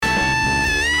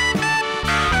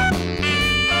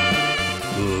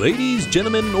Ladies,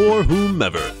 gentlemen, or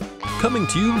whomever, coming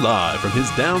to you live from his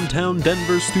downtown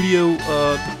Denver studio,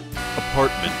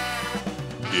 apartment.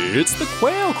 It's the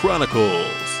Quail Chronicles.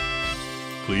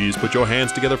 Please put your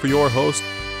hands together for your host,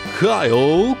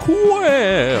 Kyle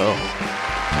Quail.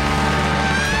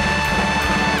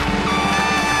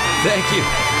 Thank you.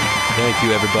 Thank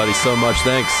you, everybody, so much.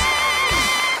 Thanks.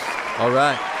 All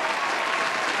right.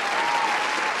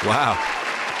 Wow.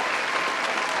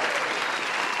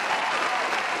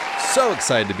 So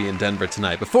excited to be in Denver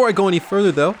tonight. Before I go any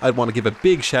further, though, I'd want to give a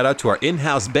big shout out to our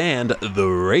in-house band, The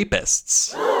Rapists.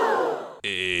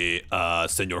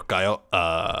 Senor Kyle,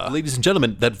 ladies and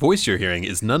gentlemen, that voice you're hearing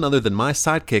is none other than my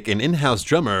sidekick and in-house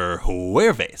drummer,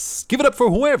 Huerves. Give it up for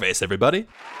Huerves, everybody.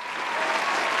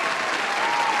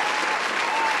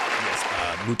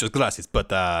 Yes, muchas gracias.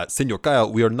 But, Senor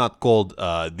Kyle, we are not called,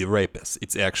 The Rapists.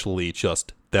 It's actually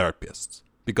just therapists.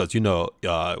 Because,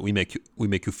 we make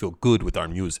you feel good with our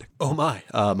music. Oh my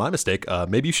mistake.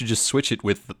 Maybe you should just switch it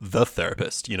with The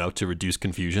Therapist, to reduce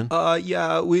confusion.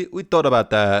 Yeah, we thought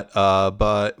about that,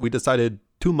 but we decided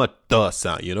too much the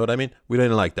sound, you know what I mean? We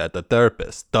didn't like that. The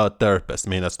therapist. I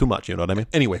mean, that's too much, you know what I mean?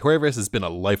 Anyway, Huerves has been a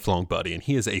lifelong buddy, and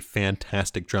he is a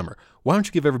fantastic drummer. Why don't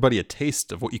you give everybody a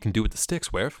taste of what you can do with the sticks,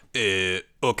 Huerv?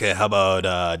 Okay, how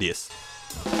about this?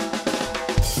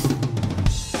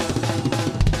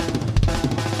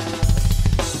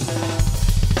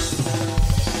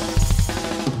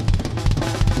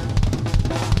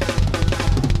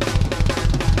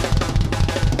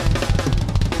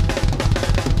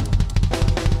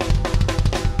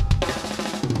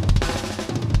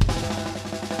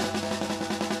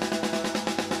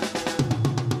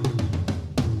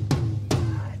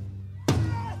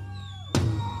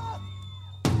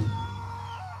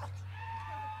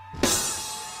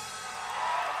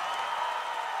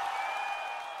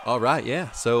 All right,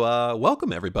 yeah. So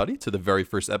welcome, everybody, to the very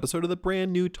first episode of the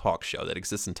brand new talk show that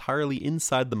exists entirely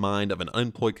inside the mind of an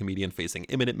unemployed comedian facing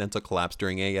imminent mental collapse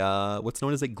during a, what's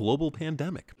known as a global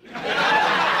pandemic. So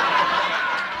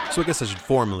I guess I should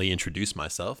formally introduce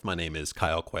myself. My name is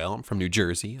Kyle Quail. I'm from New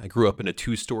Jersey. I grew up in a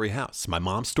 2-story house, my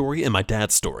mom's story and my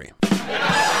dad's story.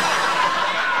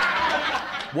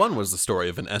 One was the story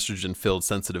of an estrogen-filled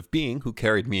sensitive being who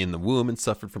carried me in the womb and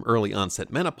suffered from early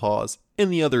onset menopause, and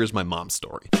the other is my mom's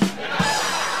story.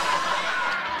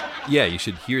 Yeah, you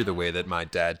should hear the way that my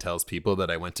dad tells people that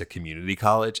I went to community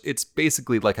college. It's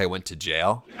basically like I went to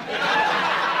jail.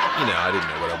 I didn't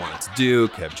know what I wanted to do,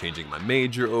 kept changing my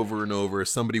major over and over.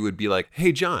 Somebody would be like,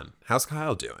 "Hey, John, how's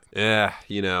Kyle doing?" Yeah,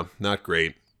 not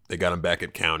great. They got him back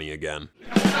at county again.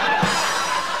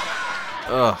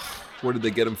 Ugh, what did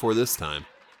they get him for this time?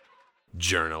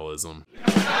 Journalism.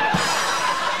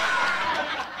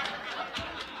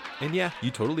 And yeah,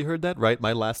 you totally heard that right.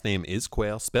 My last name is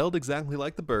Quail, spelled exactly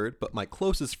like the bird, but my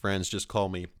closest friends just call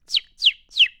me.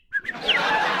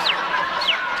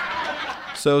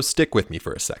 So stick with me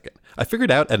for a second. I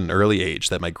figured out at an early age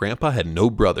that my grandpa had no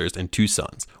brothers and 2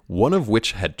 sons, one of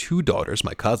which had 2 daughters,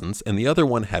 my cousins, and the other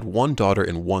one had 1 daughter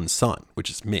and 1 son, which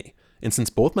is me. And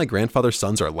since both my grandfather's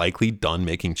sons are likely done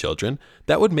making children,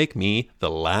 that would make me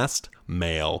the last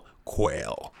male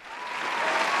quail.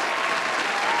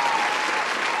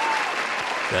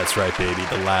 That's right, baby,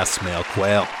 the last male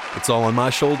quail. It's all on my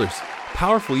shoulders.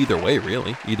 Powerful either way,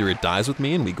 really. Either it dies with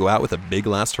me and we go out with a big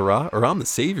last hurrah, or I'm the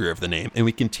savior of the name and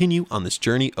we continue on this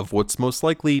journey of what's most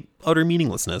likely utter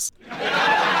meaninglessness.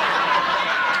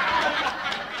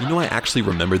 I actually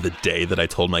remember the day that I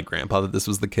told my grandpa that this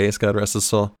was the case, God rest his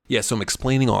soul. Yeah, so I'm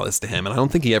explaining all this to him, and I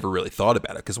don't think he ever really thought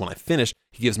about it, because when I finish,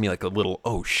 he gives me like a little,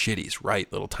 oh shit, he's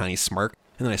right, little tiny smirk.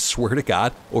 And then I swear to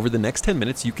God, over the next 10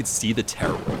 minutes, you could see the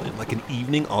terror roll in, like an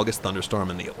evening August thunderstorm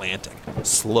in the Atlantic.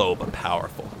 Slow but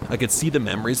powerful. I could see the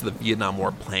memories of the Vietnam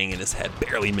War playing in his head,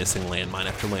 barely missing landmine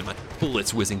after landmine,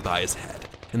 bullets whizzing by his head.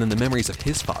 And then the memories of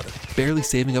his father, barely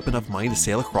saving up enough money to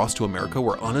sail across to America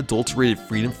where unadulterated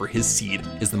freedom for his seed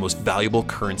is the most valuable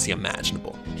currency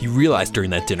imaginable. He realized during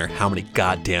that dinner how many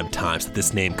goddamn times that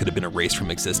this name could have been erased from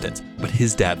existence, but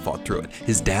his dad fought through it,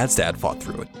 his dad's dad fought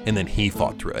through it, and then he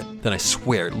fought through it. Then I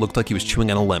swear it looked like he was chewing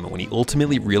on a lemon when he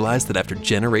ultimately realized that after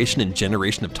generation and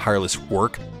generation of tireless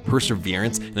work,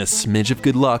 perseverance, and a smidge of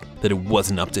good luck, that it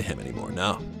wasn't up to him anymore,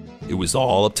 no. It was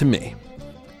all up to me.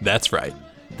 That's right.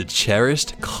 The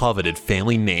cherished, coveted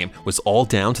family name was all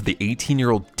down to the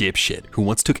 18-year-old dipshit who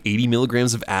once took 80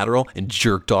 milligrams of Adderall and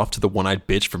jerked off to the one-eyed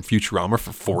bitch from Futurama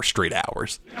for 4 straight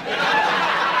hours.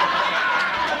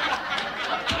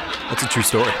 That's a true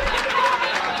story.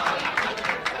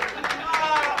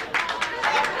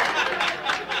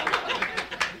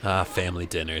 Family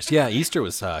dinners. Yeah, Easter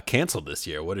was canceled this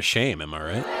year. What a shame, am I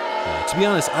right? To be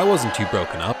honest, I wasn't too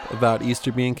broken up about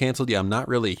Easter being canceled. Yeah, I'm not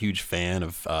really a huge fan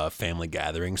of family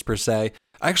gatherings per se.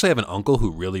 I actually have an uncle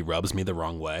who really rubs me the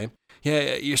wrong way.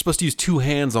 Yeah, you're supposed to use 2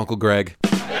 hands, Uncle Greg.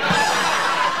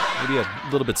 Maybe a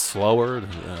little bit slower.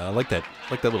 I like that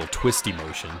little twisty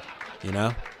motion, you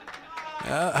know?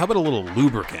 How about a little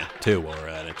lubricant, too, while we're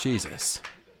at it? Jesus.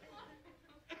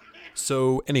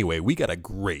 So anyway, we got a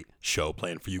great show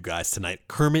planned for you guys tonight.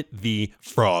 Kermit the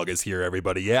Frog is here,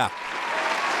 everybody. Yeah.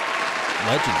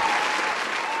 Legend.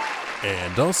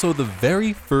 And also the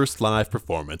very first live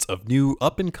performance of new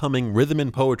up-and-coming rhythm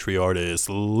and poetry artist,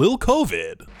 Lil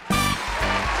COVID.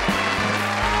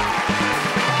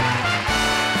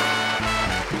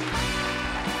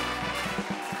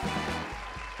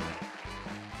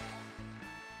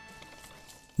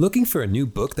 Looking for a new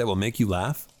book that will make you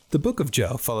laugh? The Book of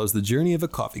Joe follows the journey of a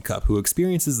coffee cup who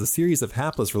experiences a series of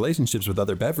hapless relationships with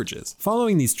other beverages.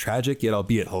 Following these tragic yet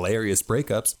albeit hilarious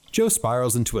breakups, Joe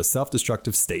spirals into a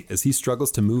self-destructive state as he struggles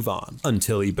to move on,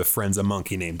 until he befriends a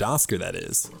monkey named Oscar, that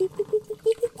is.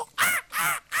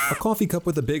 A coffee cup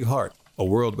with a big heart, a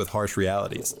world with harsh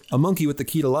realities, a monkey with the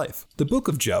key to life. The Book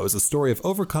of Joe is a story of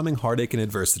overcoming heartache and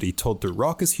adversity told through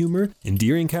raucous humor,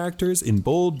 endearing characters, in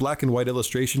bold black and white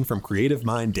illustration from creative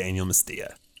mind Daniel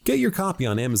Mestia. Get your copy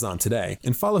on Amazon today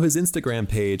and follow his Instagram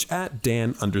page at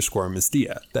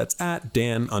Dan_Mestia. That's at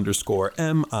Dan_MISDEA.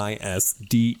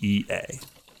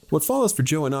 What follows for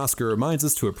Joe and Oscar reminds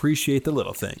us to appreciate the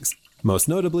little things. Most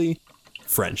notably,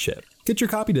 friendship. Get your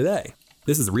copy today.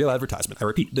 This is a real advertisement. I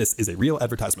repeat, this is a real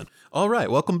advertisement. All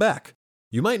right, welcome back.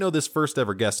 You might know this first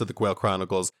ever guest of the Quail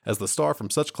Chronicles as the star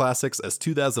from such classics as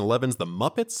 2011's The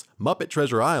Muppets, Muppet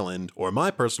Treasure Island, or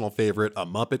my personal favorite, A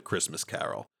Muppet Christmas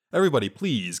Carol. Everybody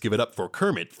please give it up for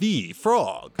Kermit the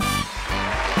Frog. Wow.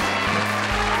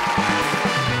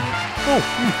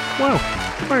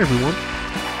 Hi, everyone.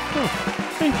 Oh,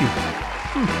 thank you.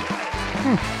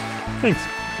 Thanks.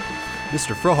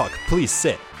 Mr. Frog, please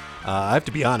sit. I have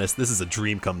to be honest, this is a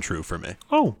dream come true for me.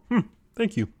 Oh,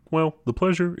 thank you. Well, the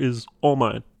pleasure is all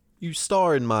mine. You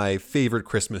star in my favorite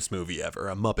Christmas movie ever,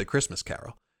 A Muppet Christmas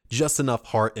Carol. Just enough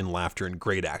heart and laughter and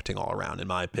great acting all around, in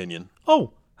my opinion.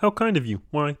 Oh, how kind of you.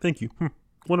 Why, thank you.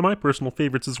 One of my personal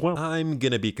favorites as well. I'm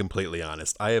gonna be completely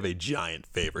honest. I have a giant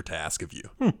favor to ask of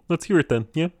you. Let's hear it then,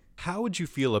 yeah? How would you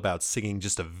feel about singing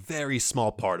just a very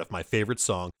small part of my favorite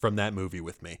song from that movie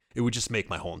with me? It would just make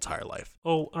my whole entire life.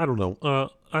 Oh, I don't know.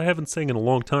 I haven't sang in a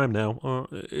long time now.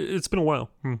 It's been a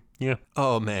while. Yeah.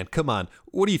 Oh man, come on.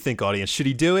 What do you think, audience? Should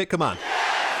he do it? Come on.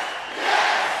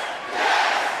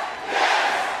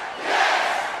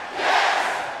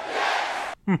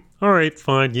 All right,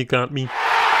 fine, you got me.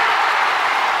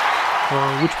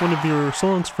 Which one of your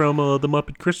songs from The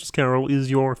Muppet Christmas Carol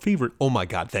is your favorite? Oh my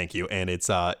god, thank you. And it's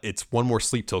One More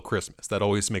Sleep Till Christmas. That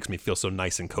always makes me feel so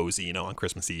nice and cozy, on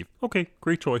Christmas Eve. Okay,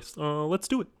 great choice. Let's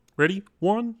do it. Ready?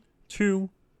 1, 2,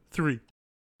 3.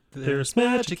 There's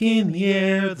magic in the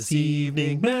air this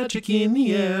evening, magic in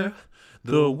the air.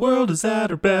 The world is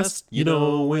at her best,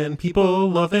 when people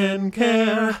love and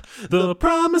care. The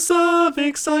promise of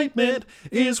excitement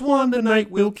is one the night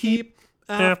will keep.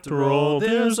 After all,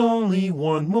 there's only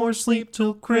one more sleep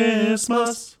till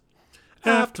Christmas.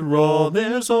 After all,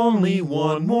 there's only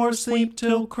one more sleep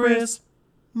till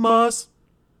Christmas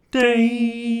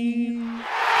Day.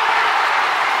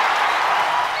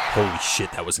 Holy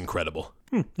shit, that was incredible.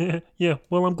 Yeah,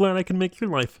 well, I'm glad I can make your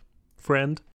life,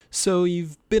 friend. So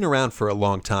you've been around for a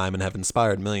long time and have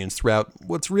inspired millions throughout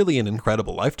what's really an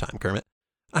incredible lifetime, Kermit.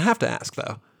 I have to ask,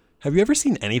 though, have you ever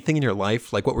seen anything in your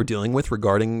life like what we're dealing with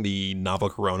regarding the novel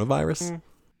coronavirus?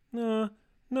 No,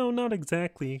 not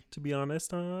exactly, to be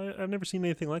honest. I've never seen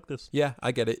anything like this. Yeah,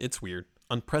 I get it. It's weird.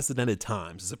 Unprecedented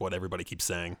times is what everybody keeps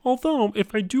saying. Although,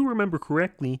 if I do remember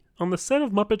correctly, on the set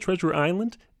of Muppet Treasure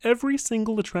Island, every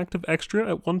single attractive extra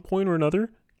at one point or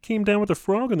another came down with a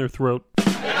frog in their throat.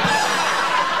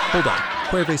 Hold on.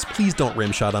 Quailface, please don't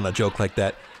rimshot on a joke like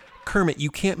that. Kermit, you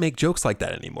can't make jokes like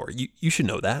that anymore. You should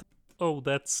know that. Oh,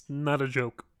 that's not a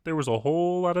joke. There was a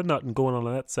whole lot of nutting going on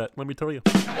that set, let me tell you.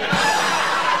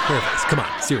 Quailface, come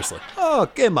on, seriously. Oh,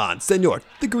 come on, senor.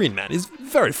 The Green Man is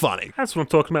very funny. That's what I'm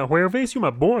talking about, Quailface. You my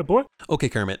boy. Okay,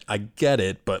 Kermit, I get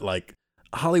it, but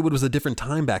Hollywood was a different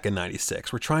time back in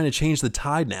 96. We're trying to change the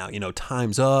tide now.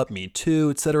 Time's up, Me Too,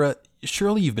 etc.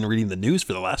 Surely you've been reading the news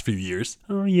for the last few years.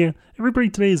 Oh, yeah. Everybody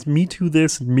today is Me Too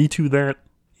this and Me Too that.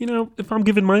 If I'm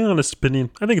giving my honest opinion,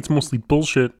 I think it's mostly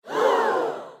bullshit.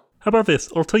 How about this?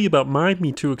 I'll tell you about my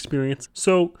Me Too experience.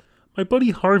 So, my buddy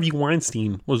Harvey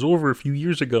Weinstein was over a few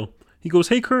years ago. He goes,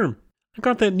 "Hey, Kerm, I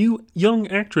got that new young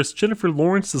actress Jennifer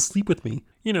Lawrence to sleep with me.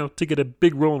 to get a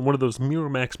big role in one of those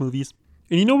Miramax movies.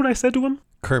 And you know what I said to him?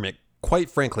 Kermit, quite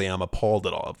frankly, I'm appalled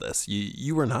at all of this.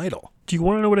 You were an idol. Do you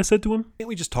want to know what I said to him? Can't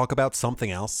we just talk about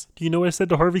something else? Do you know what I said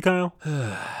to Harvey Kyle?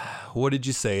 What did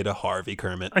you say to Harvey,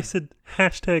 Kermit? I said,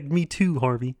 #MeToo,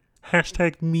 Harvey.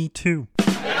 #MeToo.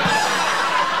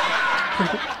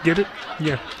 Get it?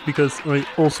 Yeah, because I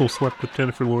also slept with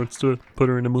Jennifer Lawrence to put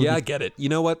her in a movie. Yeah, I get it. You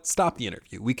know what? Stop the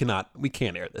interview. We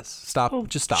can't air this. Stop.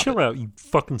 Just stop Chill it. out, you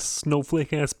fucking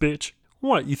snowflake ass bitch.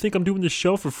 What, you think I'm doing this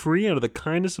show for free out of the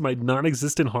kindness of my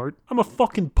non-existent heart? I'm a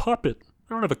fucking puppet.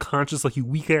 I don't have a conscience like you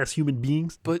weak-ass human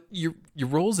beings. But your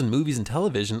roles in movies and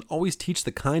television always teach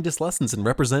the kindest lessons and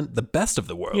represent the best of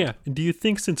the world. Yeah, and do you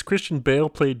think since Christian Bale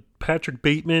played Patrick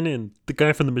Bateman and the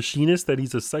guy from The Machinist that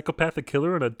he's a psychopathic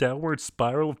killer on a downward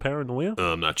spiral of paranoia?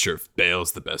 I'm not sure if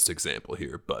Bale's the best example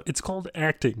here, but... It's called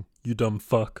acting, you dumb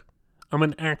fuck. I'm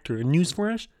an actor, and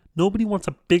newsflash, nobody wants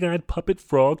a big-eyed puppet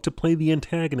frog to play the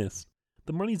antagonist.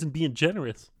 The money's in being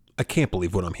generous. I can't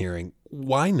believe what I'm hearing.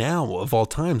 Why now, of all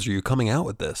times, are you coming out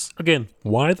with this? Again,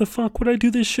 why the fuck would I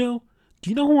do this show? Do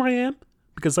you know who I am?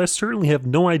 Because I certainly have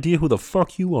no idea who the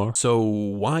fuck you are. So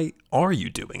why are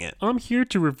you doing it? I'm here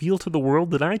to reveal to the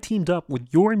world that I teamed up with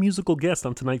your musical guest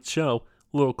on tonight's show,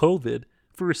 Lil COVID,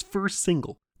 for his first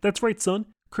single. That's right, son.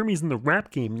 Kermit's in the rap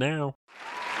game now.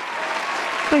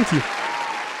 Thank you.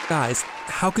 Guys,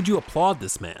 how could you applaud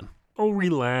this man? Oh,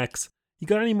 relax. You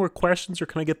got any more questions, or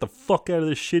can I get the fuck out of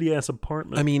this shitty-ass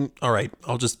apartment? I mean, all right,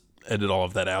 I'll just edit all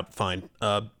of that out, fine.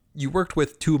 You worked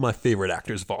with two of my favorite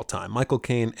actors of all time, Michael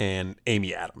Caine and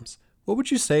Amy Adams. What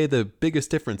would you say the biggest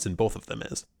difference in both of them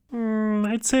is?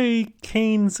 I'd say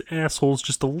Caine's asshole's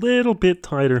just a little bit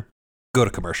tighter. Go to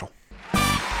commercial.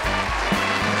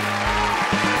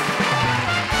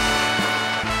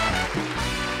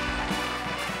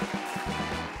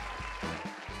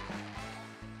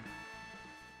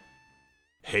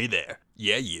 Hey there.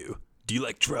 Yeah, you. Do you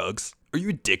like drugs? Are you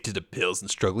addicted to pills and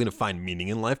struggling to find meaning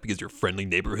in life because your friendly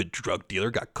neighborhood drug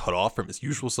dealer got cut off from his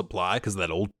usual supply because of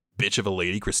that old bitch of a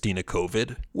lady, Christina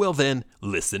COVID? Well then,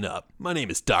 listen up. My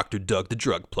name is Dr. Doug the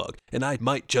Drug Plug, and I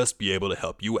might just be able to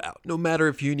help you out. No matter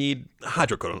if you need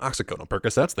hydrocodone, oxycodone,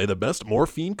 Percocets, they the best,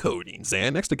 morphine, codeine,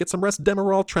 Xanax to get some rest,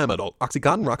 Demerol, Tramadol,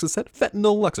 Oxycontin, Roxicet,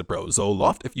 Fentanyl, Lexapro,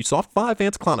 Zoloft if you soft,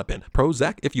 5-Ants, Clonopin,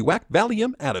 Prozac if you whack,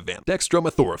 Valium, Ativan,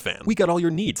 Dextromethorphan. We got all your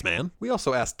needs, man. We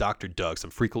also asked Dr. Doug some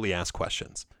frequently asked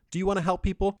questions. Do you want to help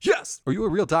people? Yes! Are you a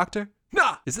real doctor?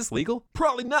 Nah! Is this legal?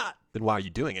 Probably not! Then why are you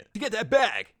doing it? To get that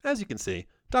bag! As you can see,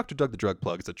 Dr. Doug the Drug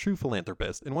Plug is a true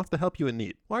philanthropist and wants to help you in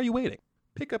need. Why are you waiting?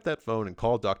 Pick up that phone and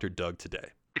call Dr. Doug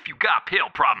today. If you got pill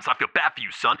problems, I feel bad for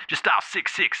you, son. Just dial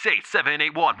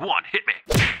 668-7811. Hit me.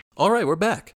 Alright, we're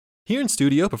back. Here in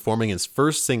studio performing his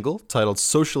first single, titled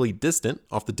Socially Distant,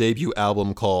 off the debut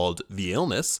album called The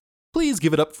Illness, please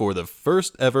give it up for the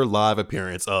first ever live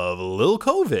appearance of Lil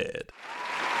COVID.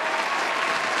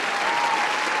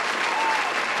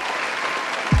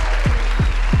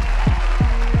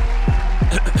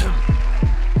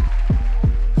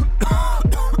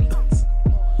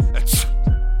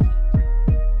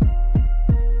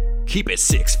 Keep it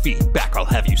 6 feet back, I'll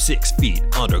have you 6 feet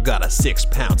under. Got a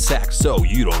 6-pound sack, so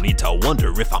you don't need to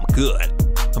wonder if I'm good.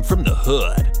 I'm from the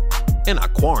hood, and I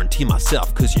quarantine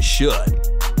myself cause you should.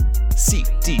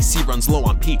 CDC runs low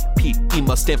on PPE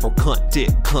must stand for cunt, dick,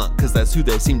 cunt, cause that's who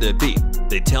they seem to be.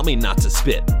 They tell me not to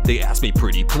spit, they ask me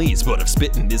pretty please, but if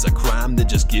spitting is a crime, then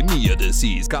just give me a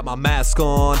disease. Got my mask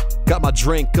on, got my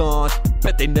drink on,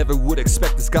 bet they never would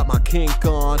expect this, got my kink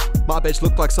on. My bitch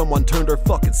looked like someone turned her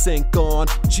fucking sink on.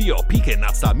 GOP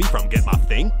cannot stop me from getting my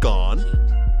think on.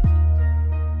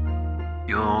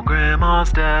 Your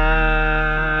grandma's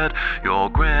dead, your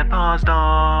grandpa's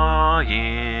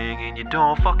dying, and you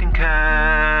don't fucking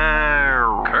care.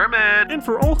 Kermit! And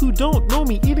for all who don't know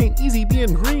me, it ain't easy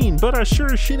being green, but I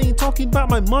sure as shit ain't talking about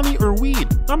my money or weed.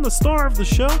 I'm the star of the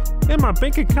show, and my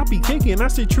bank account be cakey, and I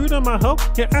stay true to my hope,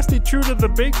 yeah, I stay true to the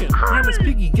bacon. I'm a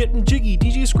Piggy getting jiggy,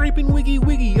 DJ scraping wiggy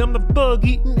wiggy. I'm the bug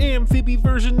eating amphibi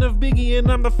version of Biggie, and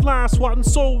I'm the fly swatting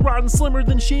soul rotten slimmer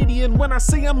than Shady, and when I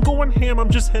say I'm going ham, I'm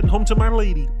just heading home to my lady.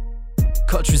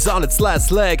 Country's on its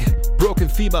last leg, broken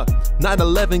FEMA,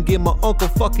 9/11 gave my uncle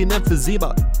fucking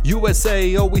emphysema.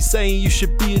 USA always saying you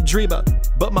should be a dreamer,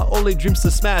 but my only dream's to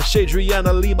smash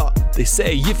Adriana Lima. They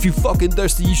say if you fucking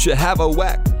thirsty you should have a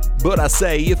whack, but I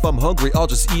say if I'm hungry I'll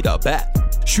just eat a bat.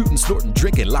 Shooting, snorting,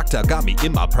 drinking, locked out, got me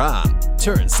in my prime.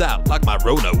 Turns out, like my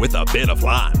Rona with a bit of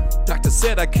lime. Doctor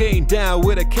said I came down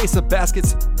with a case of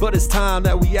baskets, but it's time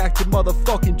that we acted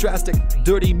motherfucking drastic.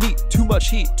 Dirty meat, too much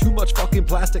heat, too much fucking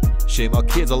plastic. Shame our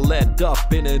kids are led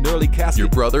up in an early casket. Your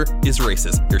brother is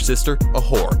racist, your sister a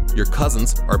whore, your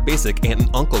cousins are basic, aunt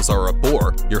and uncles are a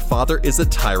bore. Your father is a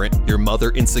tyrant, your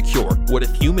mother insecure. What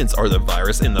if humans are the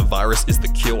virus and the virus is the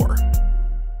cure?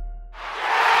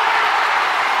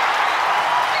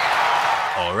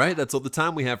 All right, that's all the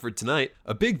time we have for tonight.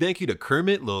 A big thank you to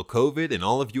Kermit, Lil COVID, and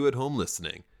all of you at home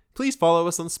listening. Please follow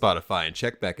us on Spotify and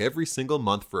check back every single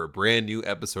month for a brand new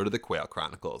episode of the Quail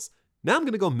Chronicles. Now I'm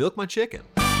gonna go milk my chicken.